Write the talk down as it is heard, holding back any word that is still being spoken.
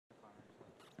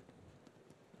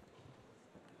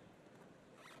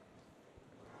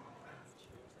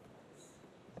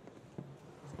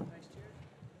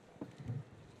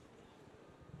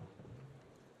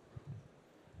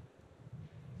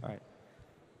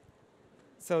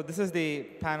So this is the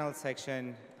panel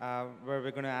section where we're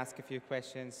going to ask a few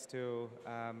questions to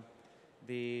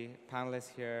the panelists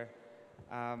here.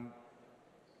 I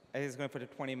think it's going to put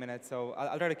it 20 minutes, so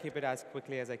I'll try to keep it as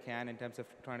quickly as I can in terms of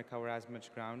trying to cover as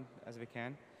much ground as we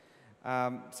can.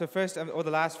 So first, over the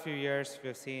last few years,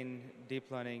 we've seen deep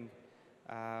learning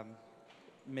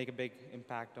make a big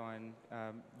impact on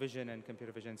vision and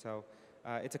computer vision. So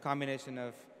it's a combination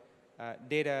of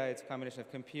data, it's a combination of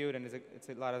compute, and it's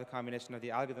a lot of the combination of the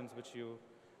algorithms which you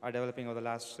are developing over the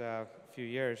last few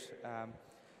years.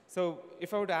 So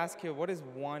if I were to ask you, what is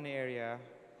one area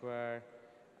where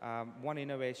one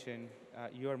innovation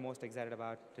you are most excited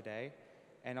about today?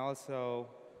 And also,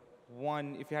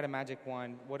 if you had a magic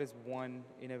wand, what is one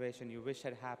innovation you wish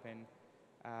had happened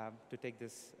to take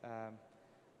this,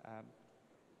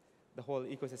 the whole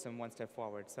ecosystem one step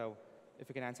forward? So if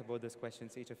you can answer both those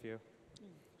questions, each of you.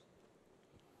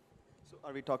 So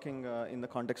are we talking in the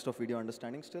context of video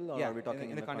understanding still, or yeah, are we talking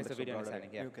in the context of video understanding?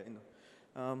 Yeah. Okay.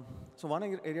 So one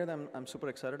area that I'm super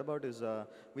excited about is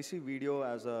we see video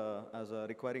as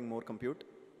requiring more compute,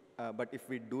 but if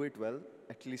we do it well,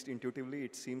 at least intuitively,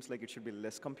 it seems like it should be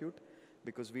less compute,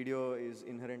 because video is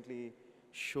inherently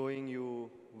showing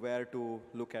you where to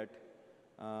look at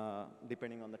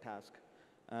depending on the task.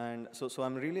 And so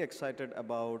I'm really excited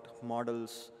about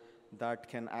models that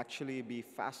can actually be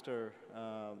faster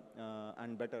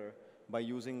and better by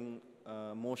using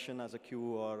motion as a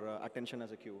cue or attention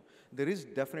as a cue. There is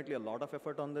definitely a lot of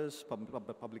effort on this,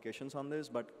 publications on this,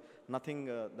 but nothing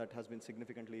that has been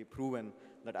significantly proven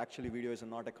that actually video is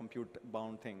not a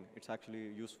compute-bound thing. It's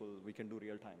actually useful. We can do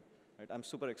real time. Right? I'm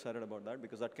super excited about that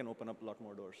because that can open up a lot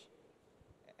more doors.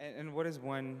 And what is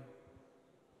one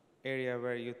area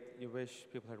where you wish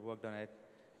people had worked on it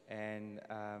and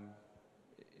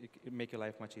it make your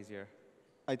life much easier?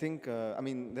 I think, I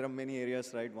mean, there are many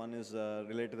areas, right? One is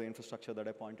related to the infrastructure that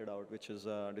I pointed out, which is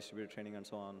distributed training and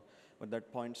so on, but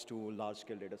that points to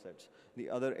large-scale data sets.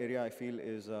 The other area I feel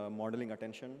is modeling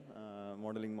attention,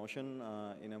 modeling motion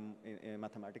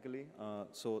mathematically.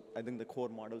 So I think the core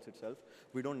models itself,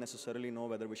 we don't necessarily know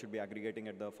whether we should be aggregating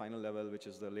at the final level, which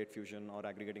is the late fusion, or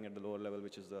aggregating at the lower level,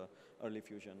 which is the early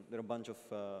fusion. There are a bunch of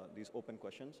these open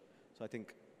questions. So I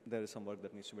think there is some work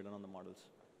that needs to be done on the models.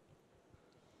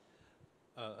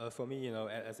 For me,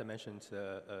 as I mentioned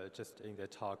just in the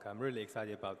talk, I'm really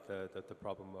excited about the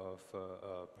problem of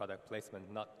product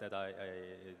placement. Not that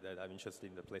that I'm interested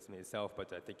in the placement itself,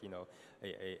 but I think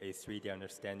a 3D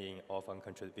understanding of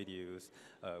uncontrolled videos,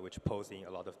 which posing a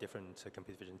lot of different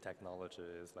computer vision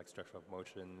technologies like structural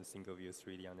motion, single view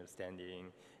 3D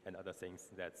understanding, and other things.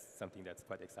 That's something that's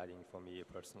quite exciting for me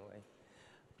personally.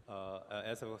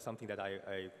 As for something that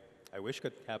I wish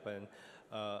could happen,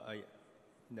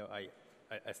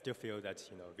 I still feel that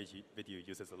video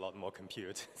uses a lot more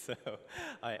compute, so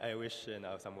I wish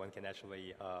someone can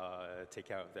actually take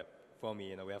care of that for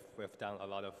me. We have done a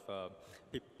lot of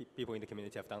people in the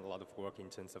community have done a lot of work in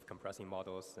terms of compressing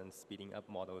models and speeding up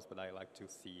models, but I like to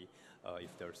see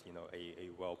if there's a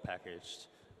well-packaged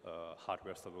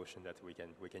hardware solution that we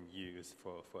can use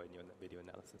for video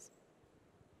analysis.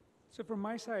 So from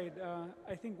my side,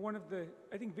 I think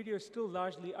video is still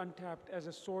largely untapped as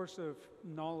a source of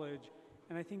knowledge.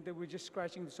 And I think that we're just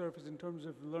scratching the surface in terms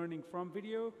of learning from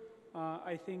video.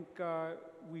 I think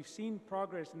we've seen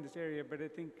progress in this area, but I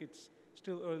think it's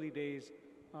still early days.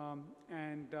 I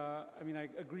mean, I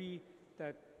agree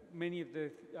that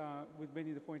with many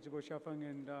of the points about Xiaofeng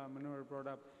and Manohar brought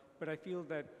up, but I feel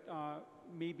that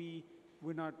maybe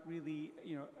we're not really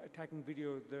attacking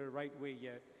video the right way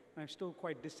yet. And I'm still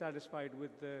quite dissatisfied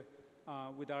with the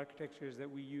architectures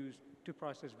that we use to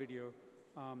process video.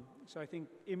 So I think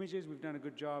images, we've done a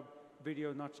good job.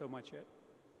 Video, not so much yet.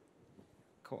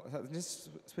 Cool. So just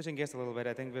switching gears a little bit,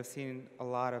 I think we've seen a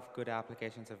lot of good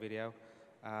applications of video.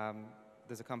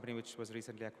 There's a company which was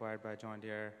recently acquired by John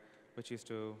Deere, which used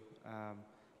to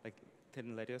like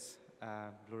thin lettuce,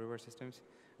 Blue River systems.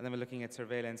 And then we're looking at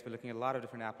surveillance. We're looking at a lot of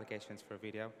different applications for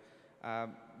video.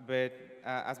 But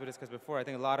as we discussed before, I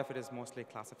think a lot of it is mostly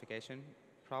classification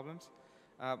problems.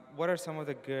 What are some of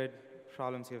the good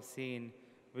problems you have seen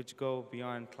which go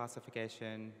beyond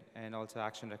classification and also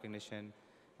action recognition?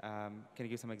 Can you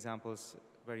give some examples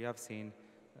where you have seen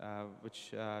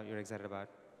which you're excited about?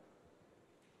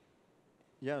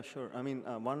 Yeah, sure. I mean,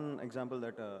 one example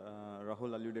that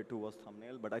Rahul alluded to was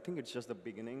thumbnail, but I think it's just the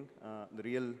beginning. The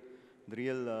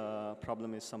real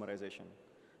problem is summarization.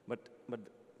 But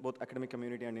both academic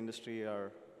community and industry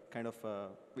are kind of,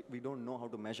 we don't know how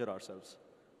to measure ourselves,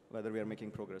 whether we are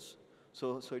making progress.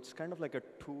 So it's kind of like a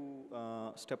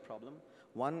two-step problem.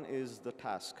 One is the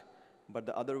task. But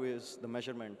the other is the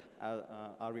measurement,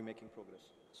 are we making progress?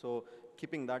 So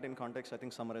keeping that in context, I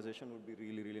think summarization would be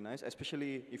really, really nice,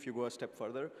 especially if you go a step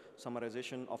further,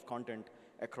 summarization of content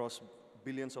across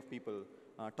billions of people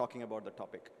talking about the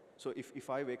topic. So if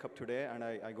I wake up today and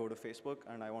I go to Facebook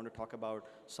and I want to talk about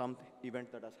some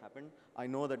event that has happened, I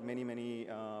know that many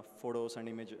photos and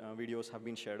videos have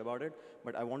been shared about it,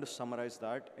 but I want to summarize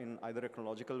that in either a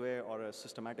chronological way or a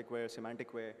systematic way, a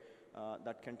semantic way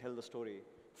that can tell the story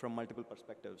from multiple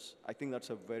perspectives. I think that's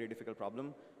a very difficult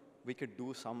problem. We could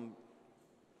do some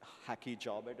hacky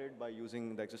job at it by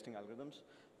using the existing algorithms,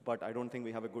 but I don't think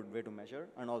we have a good way to measure.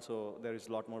 And also, there is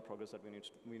a lot more progress that we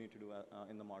need to do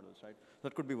in the models, right?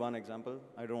 That could be one example.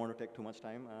 I don't want to take too much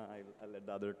time. I'll let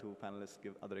the other two panelists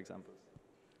give other examples.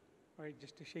 All right,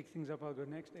 just to shake things up, I'll go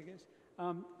next, I guess.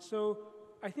 So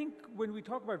I think when we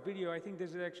talk about video, I think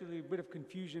there's actually a bit of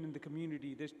confusion in the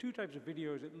community. There's two types of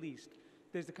videos, at least.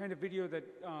 There's the kind of video that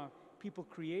people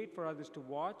create for others to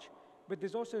watch, but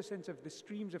there's also a sense of the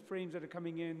streams of frames that are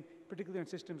coming in, particularly on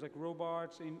systems like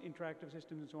robots, interactive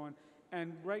systems, and so on.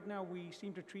 And right now, we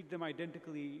seem to treat them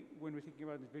identically when we're thinking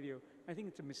about this video. I think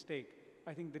it's a mistake.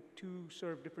 I think the two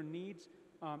serve different needs,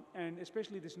 and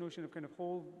especially this notion of kind of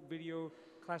whole video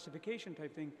classification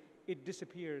type thing, it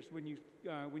disappears when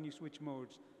you switch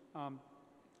modes.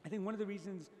 I think one of the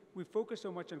reasons we focus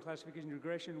so much on classification and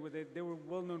regression was that there were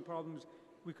well-known problems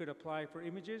we could apply for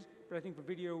images, but I think for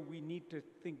video, we need to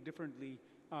think differently.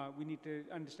 We need to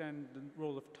understand the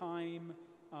role of time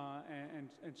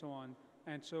and so on.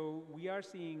 And so we are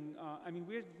seeing,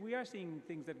 we are seeing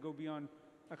things that go beyond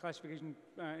classification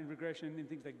and regression in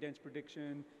things like dense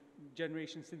prediction,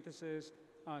 generation synthesis,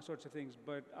 sorts of things.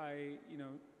 But I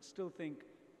still think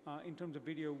in terms of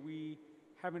video, we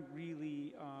haven't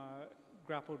really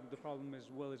grappled with the problem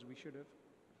as well as we should have.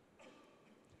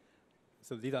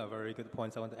 So these are very good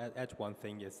points. I want to add one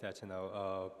thing is that,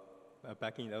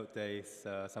 back in the old days,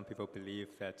 some people believe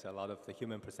that a lot of the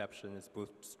human perception is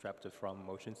bootstrapped from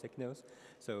motion signals.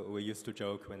 So we used to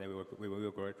joke when we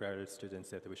were graduate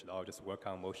students that we should all just work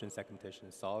on motion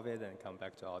segmentation, solve it, and come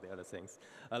back to all the other things.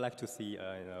 I'd like to see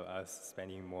us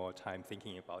spending more time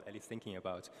thinking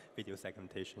about video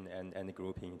segmentation and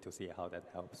grouping to see how that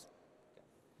helps.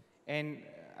 And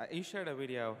you shared a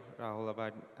video, Rahul,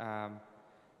 about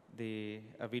the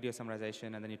video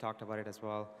summarization, and then you talked about it as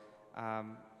well.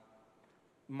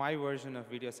 My version of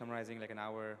video summarizing like an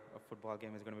hour of football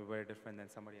game is going to be very different than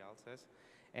somebody else's.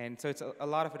 And so it's a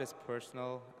lot of it is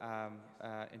personal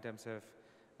in terms of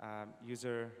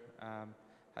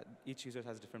each user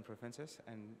has different preferences,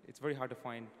 and it's very hard to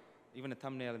find even a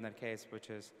thumbnail in that case, which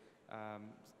is,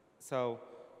 so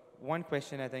one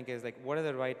question I think is like, what are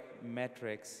the right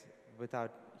metrics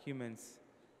without humans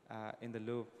in the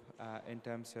loop in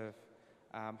terms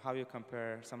of how you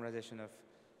compare summarization of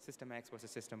system X versus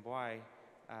system Y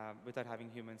without having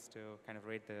humans to kind of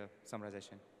rate the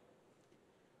summarization?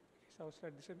 So I'll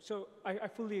start this. So I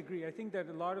fully agree. I think that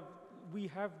we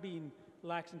have been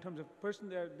lax in terms of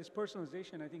this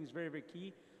personalization. I think is very, very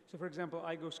key. So for example,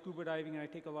 I go scuba diving and I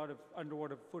take a lot of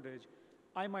underwater footage.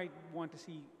 I might want to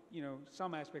see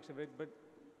some aspects of it, but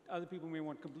other people may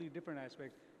want completely different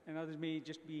aspects, and others may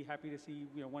just be happy to see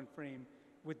one frame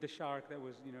with the shark that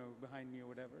was behind me or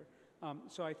whatever.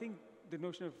 So I think the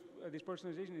notion of this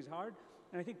personalization is hard,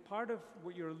 and I think part of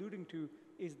what you're alluding to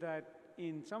is that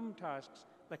in some tasks,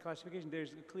 like classification,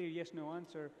 there's a clear yes/no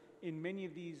answer. In many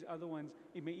of these other ones,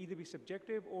 it may either be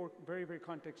subjective or very, very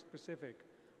context-specific.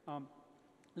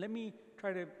 Let me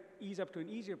try to ease up to an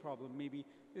easier problem, maybe.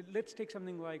 Let's take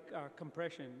something like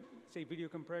compression, say video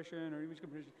compression or image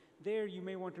compression. There, you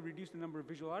may want to reduce the number of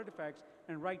visual artifacts,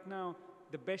 and right now,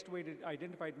 the best way to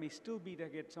identify it may still be to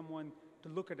get someone to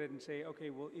look at it and say, okay,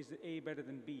 well, is A better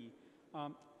than B?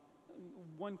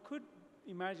 One could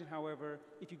imagine, however,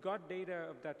 if you got data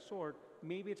of that sort,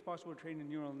 maybe it's possible to train a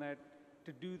neural net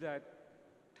to do that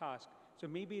task. So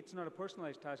maybe it's not a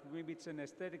personalized task, maybe it's an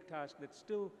aesthetic task that's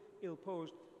still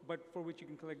ill-posed, but for which you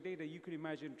can collect data. You could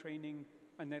imagine training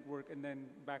a network and then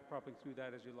backpropping through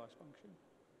that as your loss function.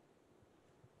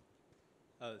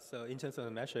 So in terms of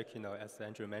the metric, as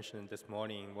Andrew mentioned this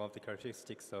morning, one of the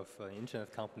characteristics of an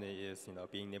internet company is,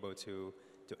 being able to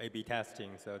do A/B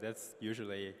testing. So that's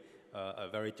usually a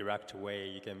very direct way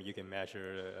you can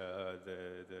measure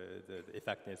the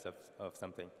effectiveness of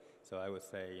something. So I would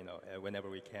say, whenever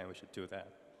we can, we should do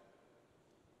that.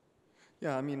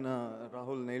 Yeah, I mean,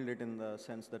 Rahul nailed it in the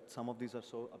sense that some of these are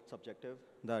so subjective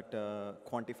that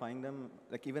quantifying them,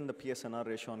 like even the PSNR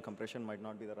ratio on compression might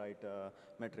not be the right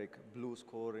metric. Blue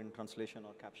score in translation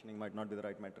or captioning might not be the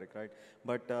right metric, right?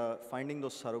 But finding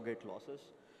those surrogate losses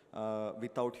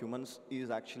without humans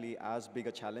is actually as big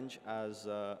a challenge as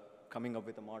coming up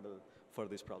with a model for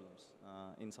these problems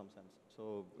in some sense.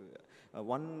 So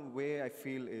one way I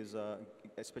feel is,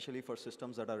 especially for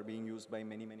systems that are being used by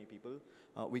many, many people,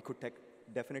 we could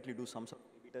definitely do some sort of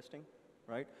A/B testing,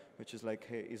 right? Which is like,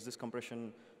 hey, is this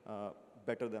compression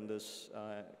better than this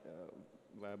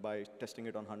by testing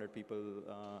it on 100 people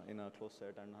in a closed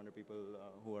set and 100 people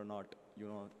who are not,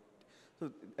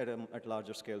 so at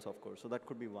larger scales, of course. So that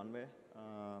could be one way,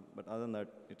 but other than that,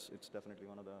 it's definitely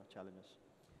one of the challenges.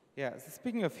 Yeah, so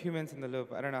speaking of humans in the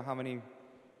loop, I don't know how many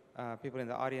people in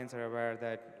the audience are aware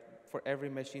that for every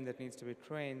machine that needs to be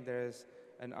trained, there's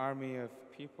an army of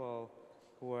people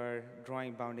who are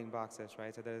drawing bounding boxes,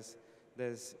 right? So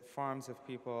there's farms of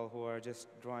people who are just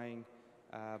drawing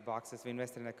boxes. We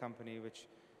invested in a company which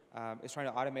is trying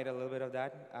to automate a little bit of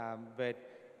that, but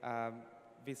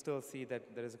we still see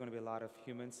that there is going to be a lot of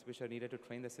humans which are needed to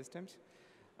train the systems.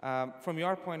 From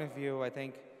your point of view, I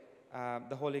think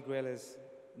the holy grail is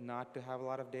not to have a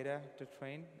lot of data to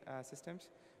train systems,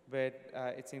 but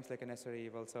it seems like a necessary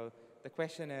evil. So the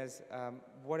question is,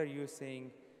 what are you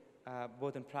seeing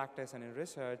both in practice and in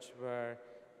research where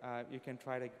you can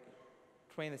try to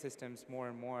train the systems more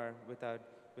and more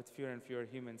with fewer and fewer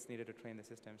humans needed to train the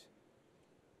systems?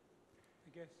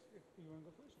 I guess if you want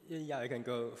to go first. Yeah, I can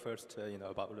go first.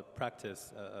 About the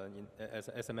practice.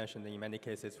 As I mentioned, in many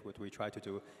cases, what we try to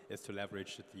do is to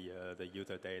leverage the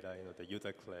user data, the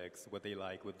user clicks, what they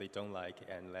like, what they don't like,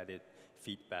 and let it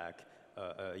feedback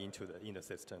into the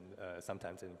system.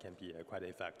 Sometimes it can be quite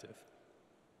effective.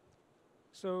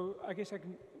 So I guess I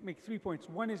can make 3 points.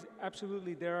 One is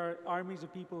absolutely there are armies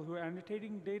of people who are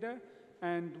annotating data.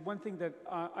 And one thing that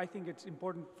I think it's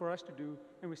important for us to do,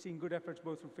 and we're seeing good efforts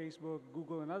both from Facebook,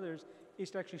 Google, and others, is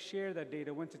to actually share that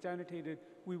data. Once it's annotated,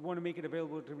 we want to make it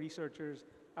available to researchers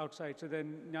outside. So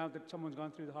then now that someone's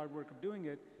gone through the hard work of doing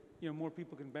it, more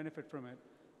people can benefit from it.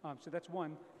 So that's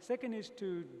one. Second is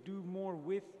to do more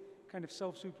with kind of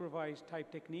self-supervised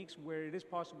type techniques where it is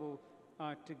possible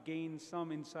to gain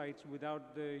some insights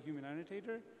without the human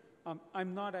annotator.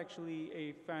 I'm not actually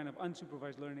a fan of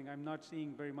unsupervised learning. I'm not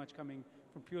seeing very much coming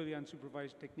from purely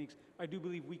unsupervised techniques. I do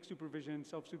believe weak supervision,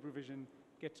 self-supervision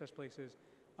gets us places.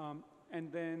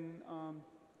 And then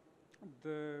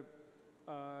the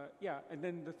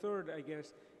third, I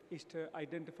guess, is to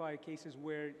identify cases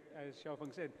where, as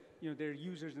Xiaofeng said, there are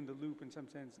users in the loop in some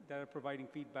sense that are providing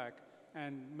feedback.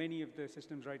 And many of the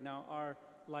systems right now are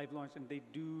live launched, and they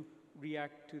do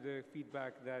react to the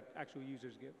feedback that actual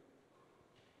users give.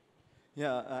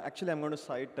 Yeah, actually I'm going to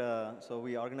cite, so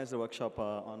we organized a workshop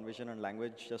on vision and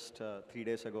language just 3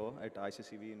 days ago at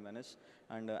ICCV in Venice.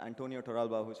 And Antonio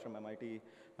Torralba, who's from MIT,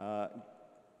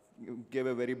 gave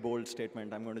a very bold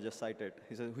statement. I'm going to just cite it.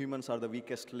 He said, humans are the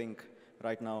weakest link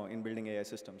right now in building AI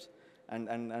systems.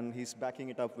 And he's backing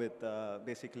it up with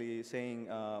basically saying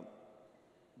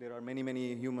there are many,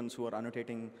 many humans who are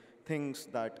annotating things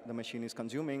that the machine is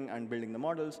consuming and building the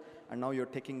models, and now you're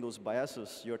taking those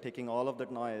biases, you're taking all of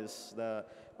that noise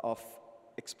of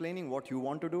explaining what you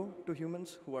want to do to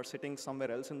humans who are sitting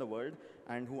somewhere else in the world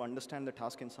and who understand the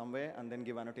task in some way and then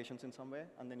give annotations in some way,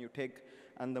 and then you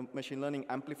and the machine learning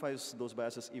amplifies those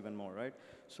biases even more, right?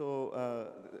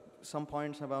 So some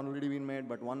points have already been made,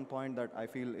 but one point that I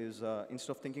feel is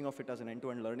instead of thinking of it as an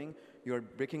end-to-end learning, you're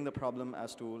breaking the problem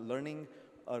as to learning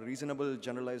a reasonable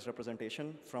generalized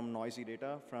representation from noisy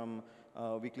data, from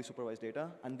weakly supervised data,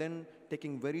 and then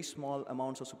taking very small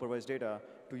amounts of supervised data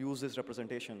to use these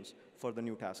representations for the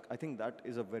new task. I think that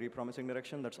is a very promising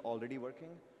direction that's already working,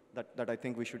 that I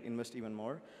think we should invest even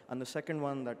more. And the second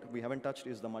one that we haven't touched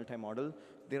is the multi-model.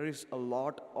 There is a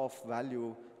lot of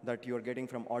value that you're getting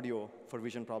from audio for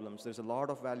vision problems. There's a lot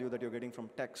of value that you're getting from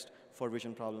text for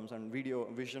vision problems, and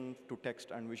vision to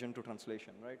text and vision to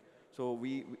translation, right? So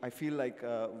I feel like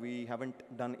we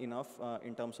haven't done enough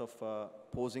in terms of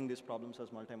posing these problems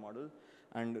as multi-model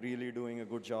and really doing a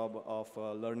good job of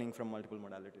learning from multiple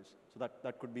modalities. So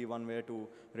that could be one way to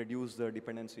reduce the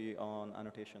dependency on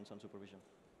annotations and supervision.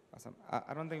 Awesome.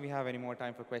 I don't think we have any more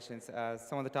time for questions.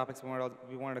 Some of the topics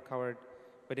we wanted to cover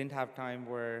but didn't have time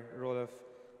were role of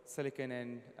silicon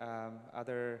and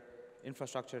other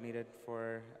infrastructure needed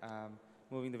for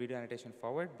moving the video annotation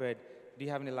forward. But do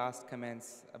you have any last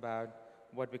comments about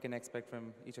what we can expect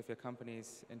from each of your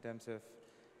companies in terms of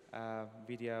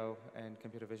video and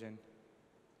computer vision?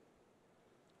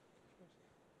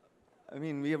 I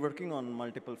mean, we are working on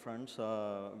multiple fronts.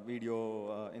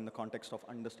 Video in the context of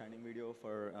understanding video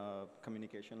for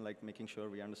communication, like making sure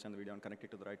we understand the video and connect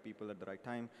it to the right people at the right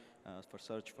time, for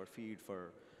search, for feed,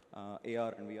 for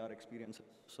AR and VR experiences.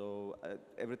 So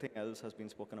everything else has been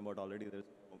spoken about already. There's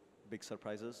big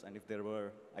surprises, and if there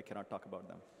were, I cannot talk about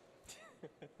them.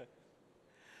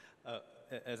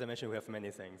 As I mentioned, we have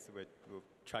many things. We'll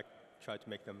try to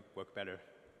make them work better.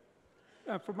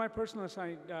 For my personal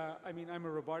side, I mean, I'm a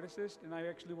roboticist, and I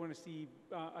actually want to see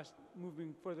us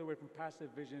moving further away from passive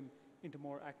vision into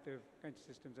more active kinds of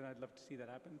systems, and I'd love to see that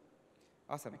happen.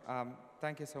 Awesome.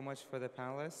 Thank you so much for the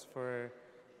panelists for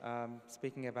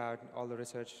speaking about all the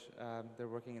research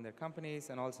they're working in their companies,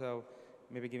 and also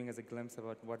maybe giving us a glimpse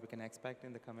about what we can expect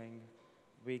in the coming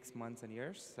weeks, months, and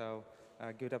years. So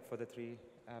give it up for the three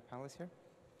panelists here.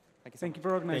 Thank you so much. Thank you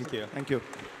for organizing. Thank you. Thank you.